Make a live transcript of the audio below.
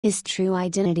His true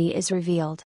identity is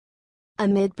revealed.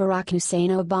 Amid Barack Hussein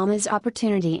Obama's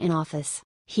opportunity in office,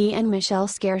 he and Michelle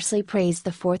scarcely praised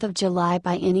the 4th of July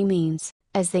by any means,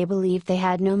 as they believed they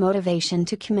had no motivation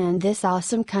to commend this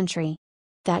awesome country.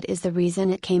 That is the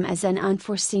reason it came as an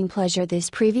unforeseen pleasure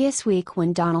this previous week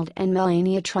when Donald and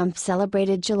Melania Trump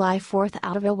celebrated July 4th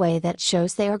out of a way that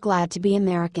shows they are glad to be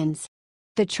Americans.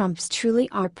 The Trumps truly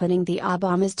are putting the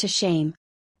Obamas to shame.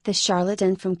 The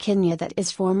charlatan from Kenya that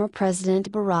is former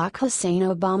President Barack Hussein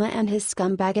Obama and his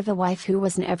scumbag of a wife who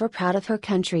was never proud of her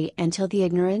country until the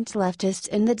ignorant leftists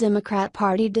in the Democrat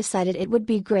Party decided it would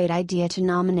be a great idea to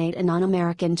nominate a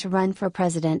non-American to run for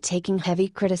president, taking heavy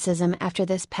criticism after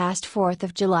this past 4th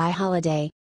of July holiday.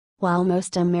 While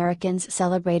most Americans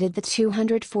celebrated the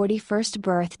 241st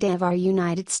birthday of our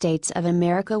United States of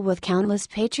America with countless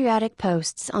patriotic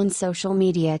posts on social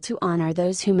media to honor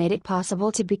those who made it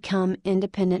possible to become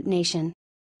independent nation,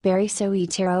 Barry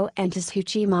Soetoro and his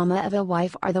hoochie mama of a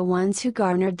wife are the ones who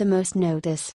garnered the most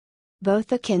notice. Both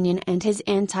the Kenyan and his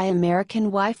anti-American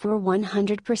wife were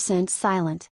 100%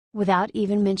 silent, without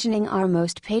even mentioning our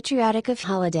most patriotic of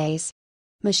holidays.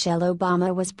 Michelle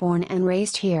Obama was born and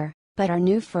raised here. But our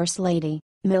new First Lady,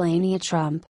 Melania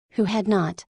Trump, who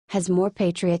has more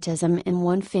patriotism in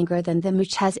one finger than the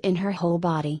mooch has in her whole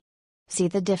body. See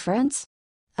the difference?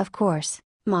 Of course,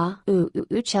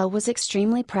 Michelle was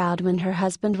extremely proud when her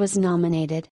husband was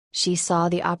nominated. She saw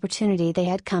the opportunity they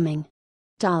had coming.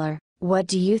 What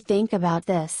do you think about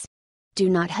this? Do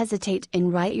not hesitate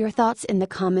and write your thoughts in the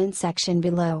comment section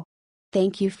below.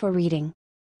 Thank you for reading.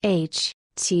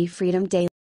 HT Freedom Daily.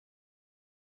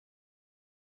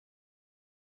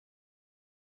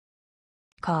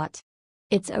 Caught.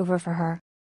 It's over for her.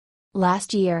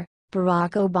 Last year,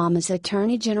 Barack Obama's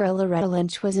Attorney General Loretta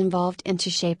Lynch was involved into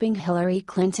shaping Hillary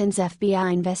Clinton's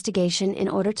FBI investigation in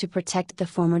order to protect the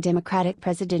former Democratic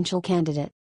presidential candidate.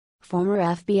 Former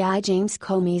FBI James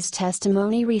Comey's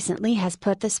testimony recently has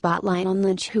put the spotlight on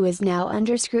Lynch, who is now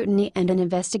under scrutiny, and an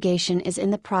investigation is in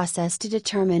the process to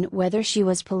determine whether she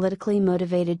was politically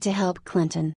motivated to help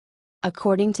Clinton.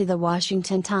 According to the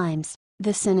Washington Times,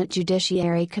 the Senate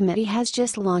Judiciary Committee has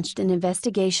just launched an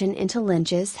investigation into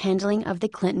Lynch's handling of the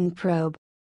Clinton probe.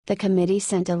 The committee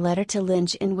sent a letter to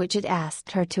Lynch in which it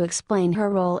asked her to explain her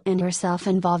role and herself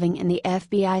involving in the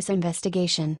FBI's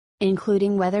investigation,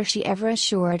 including whether she ever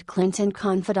assured Clinton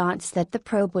confidants that the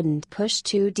probe wouldn't push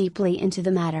too deeply into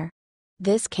the matter.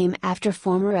 This came after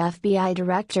former FBI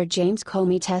Director James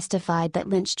Comey testified that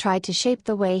Lynch tried to shape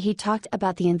the way he talked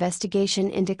about the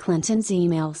investigation into Clinton's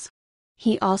emails.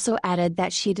 He also added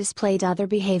that she displayed other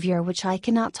behavior which I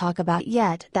cannot talk about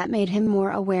yet that made him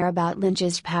more aware about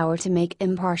Lynch's power to make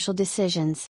impartial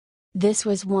decisions. This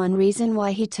was one reason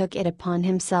why he took it upon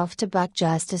himself to buck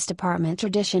Justice Department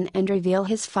tradition and reveal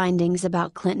his findings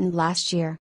about Clinton last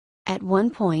year. At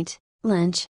one point,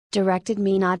 Lynch directed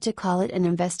me not to call it an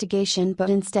investigation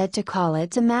but instead to call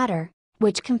it a matter,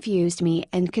 which confused me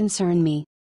and concerned me.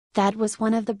 That was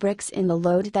one of the bricks in the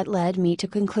load that led me to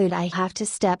conclude I have to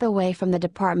step away from the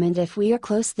department if we are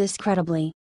close this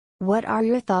credibly. What are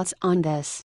your thoughts on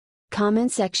this?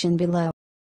 Comment section below.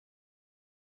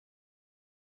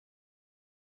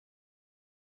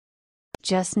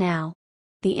 Just now,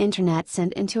 the internet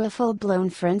sent into a full-blown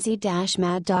frenzy.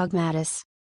 Mad Dog Mattis.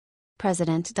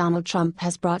 President Donald Trump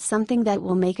has brought something that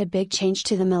will make a big change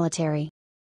to the military.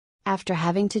 After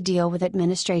having to deal with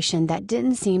administration that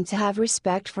didn't seem to have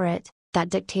respect for it, that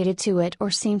dictated to it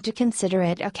or seemed to consider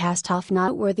it a cast-off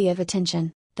not worthy of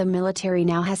attention, the military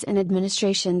now has an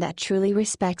administration that truly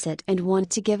respects it and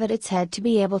wants to give it its head to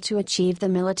be able to achieve the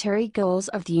military goals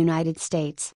of the United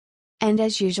States. And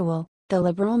as usual, the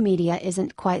liberal media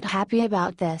isn't quite happy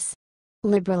about this.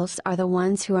 Liberals are the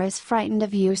ones who are as frightened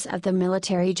of use of the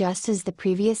military just as the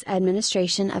previous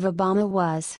administration of Obama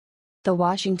was. The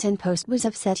Washington Post was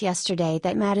upset yesterday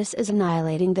that Mattis is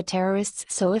annihilating the terrorists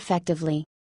so effectively.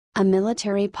 A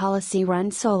military policy run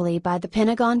solely by the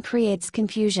Pentagon creates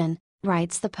confusion,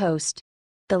 writes the Post.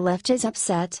 The left is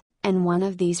upset, and one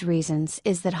of these reasons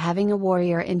is that having a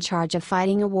warrior in charge of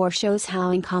fighting a war shows how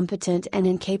incompetent and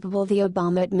incapable the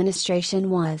Obama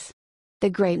administration was. The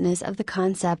greatness of the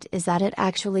concept is that it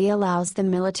actually allows the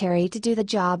military to do the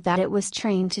job that it was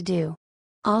trained to do.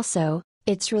 Also,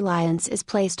 its reliance is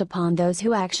placed upon those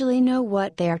who actually know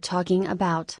what they are talking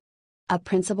about. A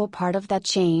principal part of that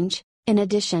change, in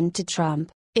addition to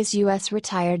Trump, is U.S.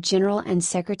 retired General and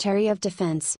Secretary of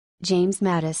Defense, James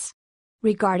Mattis.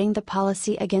 Regarding the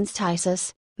policy against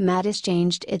ISIS, Mattis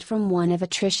changed it from one of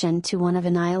attrition to one of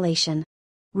annihilation.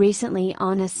 Recently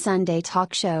on a Sunday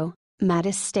talk show,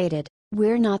 Mattis stated,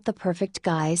 "We're not the perfect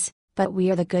guys, but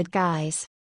we are the good guys."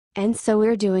 And so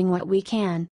we're doing what we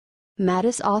can.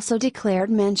 Mattis also declared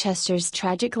Manchester's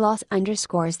tragic loss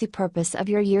underscores the purpose of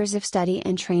your years of study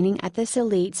and training at this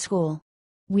elite school.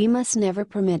 We must never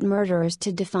permit murderers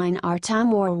to define our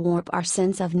time or warp our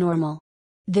sense of normal.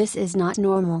 This is not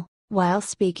normal. While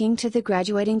speaking to the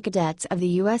graduating cadets of the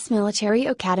U.S. Military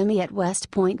Academy at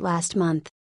West Point last month,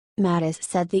 Mattis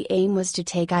said the aim was to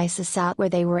take ISIS out where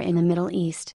they were in the Middle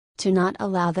East, to not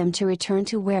allow them to return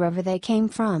to wherever they came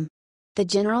from. The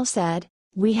general said,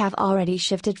 "We have already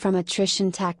shifted from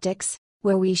attrition tactics,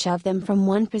 where we shove them from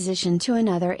one position to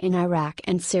another in Iraq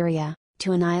and Syria,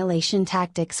 to annihilation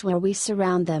tactics where we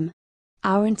surround them.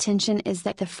 Our intention is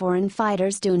that the foreign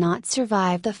fighters do not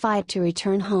survive the fight to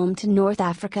return home to North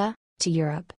Africa, to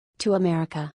Europe, to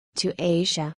America, to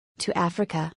Asia, to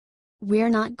Africa. We're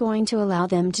not going to allow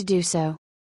them to do so.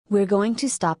 We're going to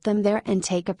stop them there and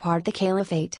take apart the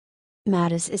caliphate."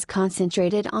 Mattis is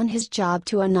concentrated on his job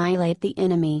to annihilate the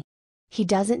enemy. He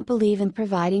doesn't believe in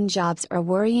providing jobs or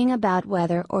worrying about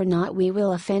whether or not we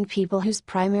will offend people whose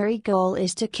primary goal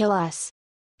is to kill us.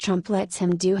 Trump lets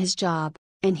him do his job,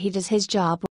 and he does his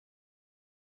job.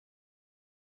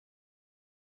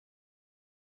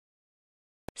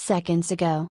 Seconds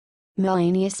ago,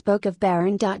 Melania spoke of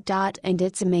Barron. And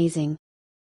it's amazing.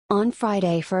 On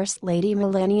Friday, First Lady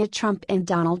Melania Trump and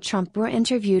Donald Trump were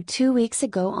interviewed 2 weeks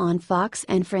ago on Fox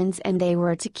and Friends, and they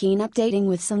were too keen updating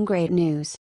with some great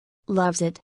news. Loves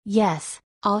it, yes,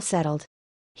 all settled.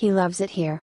 He loves it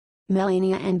here.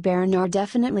 Melania and Barron are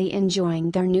definitely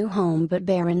enjoying their new home, but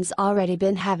Barron's already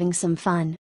been having some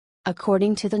fun.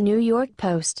 According to the New York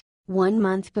Post, 1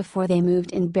 month before they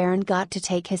moved in, Barron got to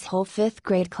take his whole 5th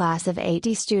grade class of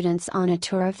 80 students on a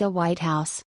tour of the White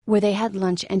House, where they had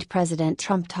lunch and President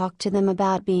Trump talked to them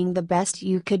about being the best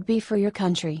you could be for your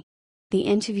country. The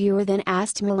interviewer then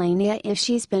asked Melania if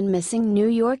she's been missing New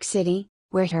York City,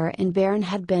 where her and Barron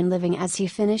had been living as he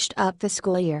finished up the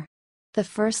school year. The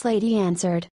First Lady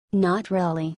answered, "Not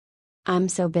really. I'm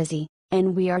so busy,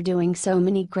 and we are doing so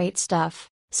many great stuff,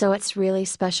 so it's really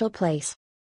special place.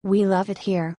 We love it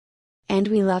here. And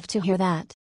we love to hear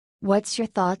that. What's your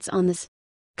thoughts on this?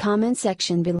 Comment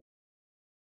section below."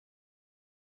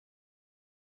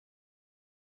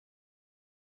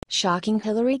 Shocking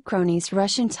Hillary cronies'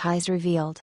 Russian ties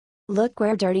revealed. Look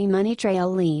where dirty money trail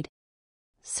lead.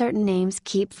 Certain names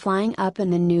keep flying up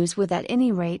in the news with at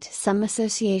any rate some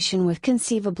association with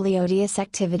conceivably odious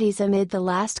activities amid the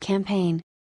last campaign.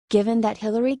 Given that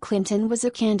Hillary Clinton was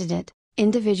a candidate,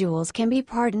 individuals can be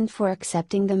pardoned for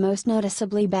accepting the most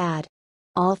noticeably bad.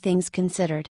 All things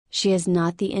considered, she is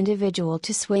not the individual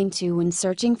to swing to when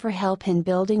searching for help in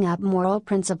building up moral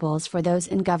principles for those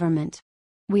in government.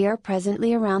 We are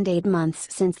presently around 8 months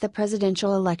since the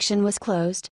presidential election was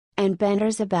closed, and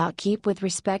banters about keep with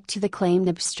respect to the claimed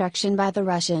obstruction by the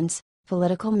Russians,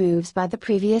 political moves by the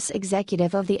previous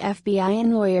executive of the FBI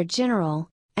and lawyer general,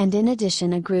 and in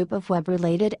addition a group of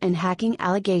web-related and hacking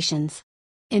allegations.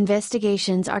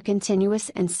 Investigations are continuous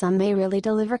and some may really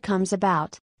deliver comes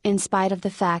about, in spite of the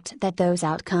fact that those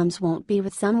outcomes won't be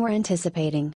what some were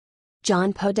anticipating.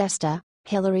 John Podesta,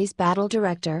 Hillary's battle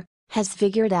director, has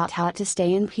figured out how to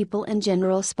stay in people in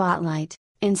general spotlight,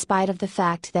 in spite of the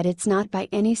fact that it's not by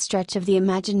any stretch of the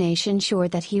imagination sure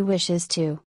that he wishes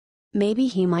to. Maybe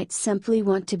he might simply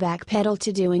want to backpedal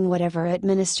to doing whatever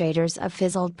administrators of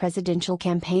fizzled presidential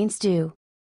campaigns do.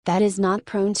 That is not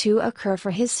prone to occur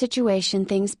for his situation,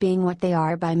 things being what they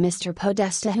are, by Mr.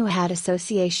 Podesta, who had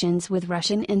associations with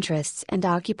Russian interests and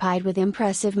occupied with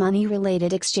impressive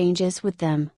money-related exchanges with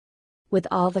them. With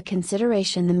all the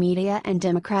consideration the media and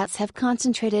Democrats have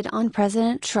concentrated on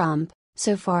President Trump,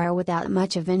 so far without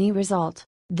much of any result,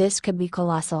 this could be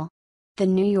colossal. The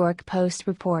New York Post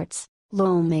reports,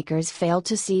 lawmakers failed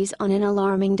to seize on an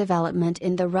alarming development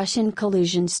in the Russian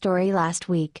collusion story last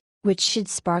week, which should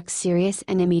spark serious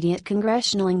and immediate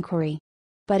congressional inquiry.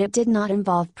 But it did not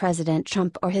involve President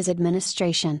Trump or his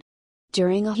administration.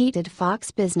 During a heated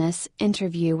Fox Business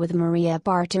interview with Maria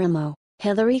Bartiromo,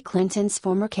 Hillary Clinton's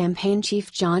former campaign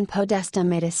chief John Podesta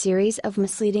made a series of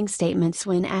misleading statements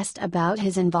when asked about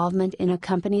his involvement in a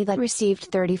company that received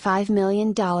 $35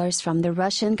 million from the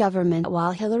Russian government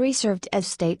while Hillary served as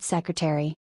state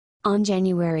secretary. On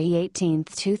January 18,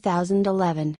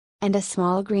 2011, and a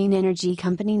small green energy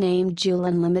company named Juul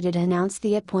Unlimited announced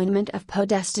the appointment of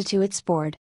Podesta to its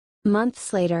board.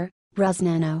 Months later,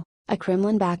 Rosnano, a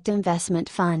Kremlin-backed investment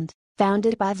fund,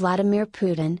 founded by Vladimir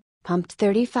Putin, pumped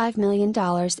 $35 million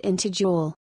into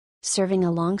Juul. Serving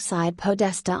alongside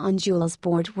Podesta on Juul's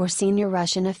board were senior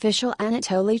Russian official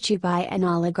Anatoly Chubai and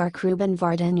oligarch Ruben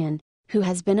Vardanyan, who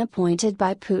has been appointed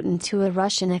by Putin to a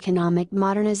Russian Economic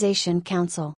Modernization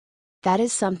Council. That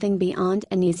is something beyond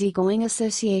an easygoing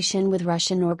association with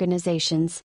Russian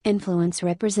organizations, influence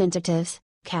representatives,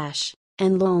 cash,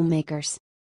 and lawmakers.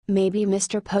 Maybe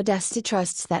Mr. Podesta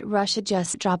trusts that Russia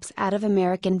just drops out of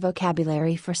American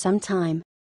vocabulary for some time.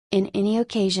 In any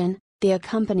occasion, the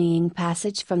accompanying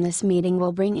passage from this meeting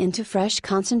will bring into fresh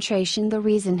concentration the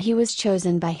reason he was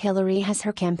chosen by Hillary as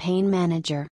her campaign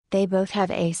manager. They both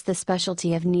have aced the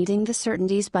specialty of needing the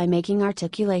certainties by making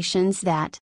articulations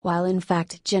that, while in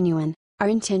fact genuine, are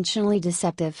intentionally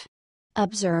deceptive.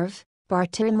 Observe,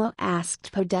 Bartiromo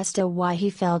asked Podesta why he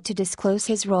failed to disclose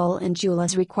his role in Juul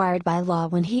as required by law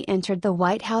when he entered the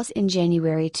White House in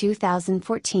January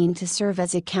 2014 to serve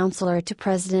as a counselor to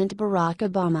President Barack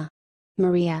Obama.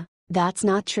 Maria, that's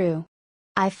not true.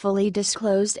 I fully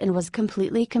disclosed and was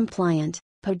completely compliant,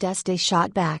 Podesta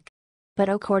shot back. But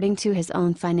according to his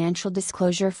own financial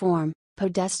disclosure form,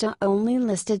 Podesta only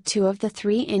listed 2 of the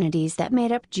 3 entities that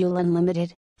made up Juul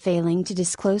Unlimited, failing to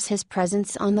disclose his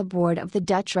presence on the board of the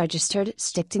Dutch-registered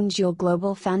Stichting Juul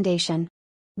Global Foundation.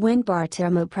 When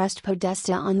Bartiromo pressed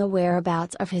Podesta on the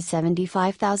whereabouts of his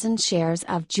 75,000 shares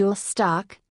of Juul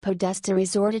stock, Podesta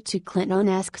resorted to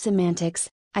Clinton-esque semantics: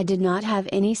 "I did not have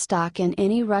any stock in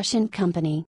any Russian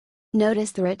company."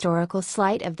 Notice the rhetorical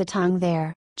sleight of the tongue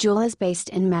there. Juul is based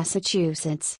in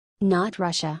Massachusetts, not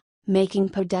Russia, making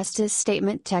Podesta's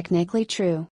statement technically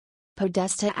true.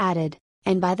 Podesta added,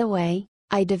 "And by the way,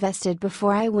 I divested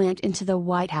before I went into the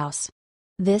White House."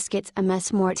 This gets a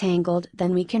mess more tangled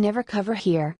than we can ever cover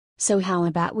here, so how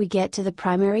about we get to the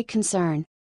primary concern?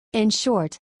 In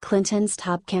short, Clinton's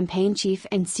top campaign chief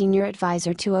and senior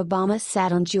advisor to Obama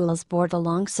sat on Juul's board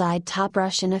alongside top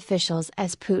Russian officials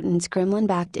as Putin's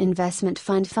Kremlin-backed investment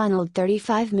fund funneled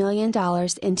 $35 million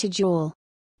into Juul.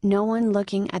 No one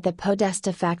looking at the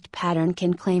Podesta fact pattern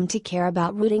can claim to care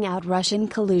about rooting out Russian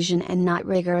collusion and not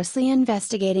rigorously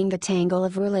investigating the tangle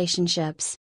of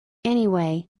relationships.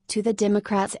 Anyway, to the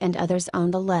Democrats and others on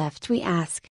the left we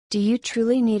ask, do you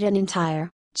truly need an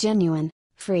entire, genuine,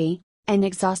 free, and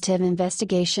exhaustive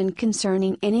investigation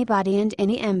concerning anybody and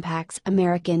any impacts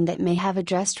American that may have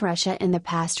addressed Russia in the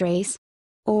past race?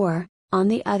 Or, on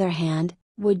the other hand,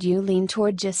 would you lean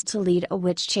toward just to lead a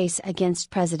witch chase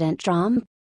against President Trump?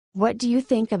 What do you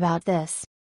think about this?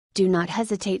 Do not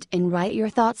hesitate and write your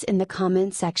thoughts in the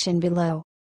comment section below.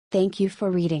 Thank you for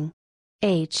reading.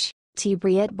 H. T.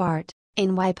 Briet Bart,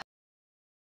 NY.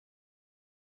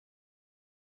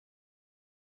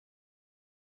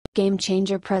 Game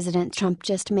changer: President Trump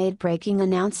just made breaking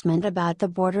announcement about the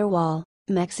border wall,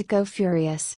 Mexico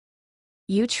furious.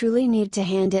 You truly need to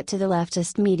hand it to the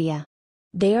leftist media.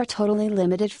 They are totally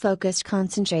limited, focused,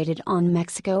 concentrated on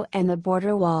Mexico and the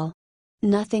border wall.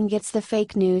 Nothing gets the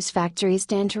fake news factories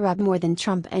to interrupt more than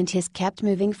Trump and his kept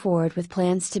moving forward with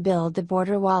plans to build the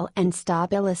border wall and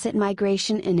stop illicit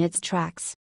migration in its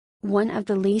tracks. One of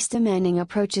the least demanding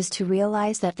approaches to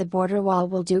realize that the border wall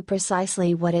will do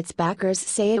precisely what its backers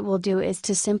say it will do is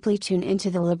to simply tune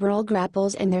into the liberal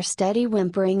grapples and their steady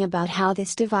whimpering about how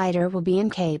this divider will be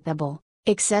incapable,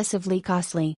 excessively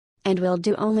costly, and will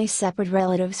do only separate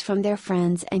relatives from their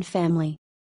friends and family.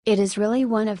 It is really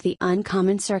one of the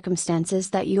uncommon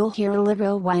circumstances that you'll hear a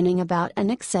liberal whining about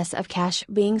an excess of cash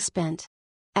being spent.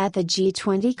 At the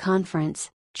G20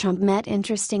 conference, Trump met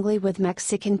interestingly with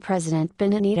Mexican President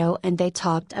Peña Nieto and they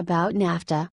talked about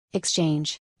NAFTA,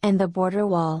 exchange, and the border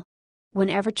wall.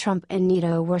 Whenever Trump and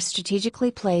Nieto were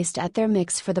strategically placed at their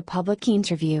mix for the public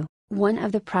interview, one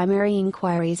of the primary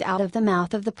inquiries out of the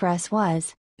mouth of the press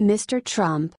was, "Mr.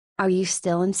 Trump, are you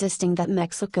still insisting that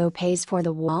Mexico pays for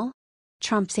the wall?"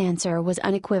 Trump's answer was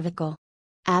unequivocal.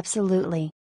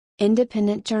 Absolutely.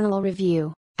 Independent Journal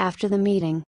Review: after the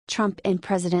meeting, Trump and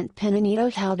President Peña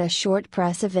Nieto held a short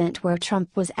press event where Trump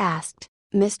was asked,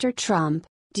 "Mr. Trump,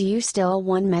 do you still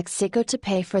want Mexico to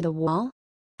pay for the wall?"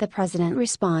 The president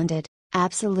responded,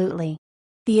 "Absolutely."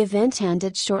 The event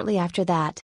ended shortly after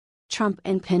that. Trump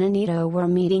and Peña Nieto were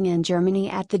meeting in Germany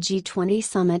at the G20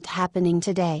 summit happening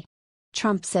today.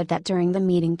 Trump said that during the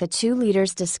meeting the two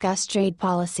leaders discussed trade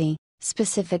policy,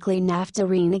 specifically NAFTA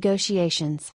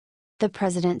renegotiations. The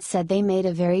president said they made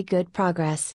a very good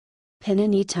progress. Peña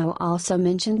Nieto also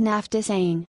mentioned NAFTA,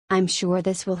 saying, "I'm sure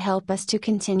this will help us to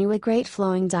continue a great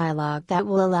flowing dialogue that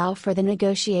will allow for the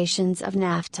negotiations of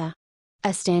NAFTA." A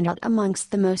standout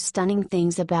amongst the most stunning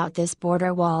things about this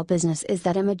border wall business is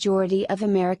that a majority of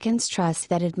Americans trust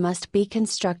that it must be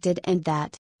constructed and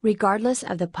that, regardless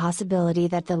of the possibility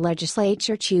that the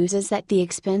legislature chooses that the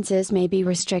expenses may be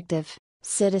restrictive,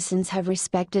 citizens have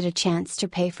respected a chance to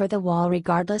pay for the wall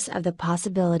regardless of the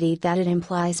possibility that it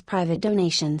implies private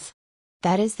donations.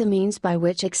 That is the means by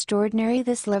which extraordinary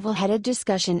this level-headed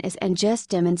discussion is, and just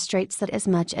demonstrates that as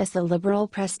much as the liberal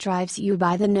press drives you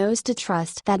by the nose to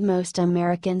trust that most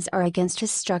Americans are against his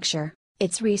structure,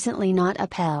 it's recently not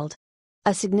upheld.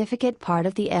 A significant part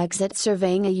of the exit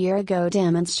surveying a year ago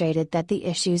demonstrated that the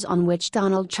issues on which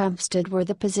Donald Trump stood were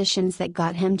the positions that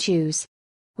got him choose.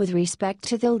 With respect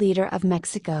to the leader of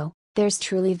Mexico, there's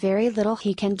truly very little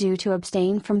he can do to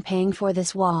abstain from paying for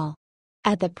this wall.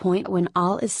 At the point when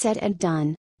all is said and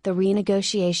done, the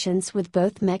renegotiations with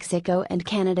both Mexico and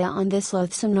Canada on this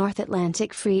loathsome North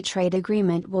Atlantic Free Trade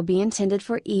Agreement will be intended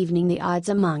for evening the odds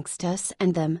amongst us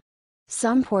and them.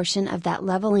 Some portion of that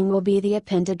leveling will be the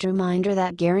appended reminder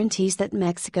that guarantees that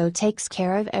Mexico takes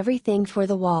care of everything for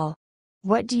the wall.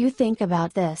 What do you think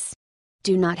about this?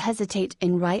 Do not hesitate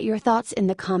and write your thoughts in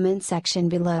the comment section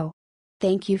below.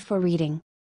 Thank you for reading.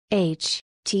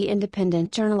 H.T.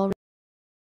 Independent Journal.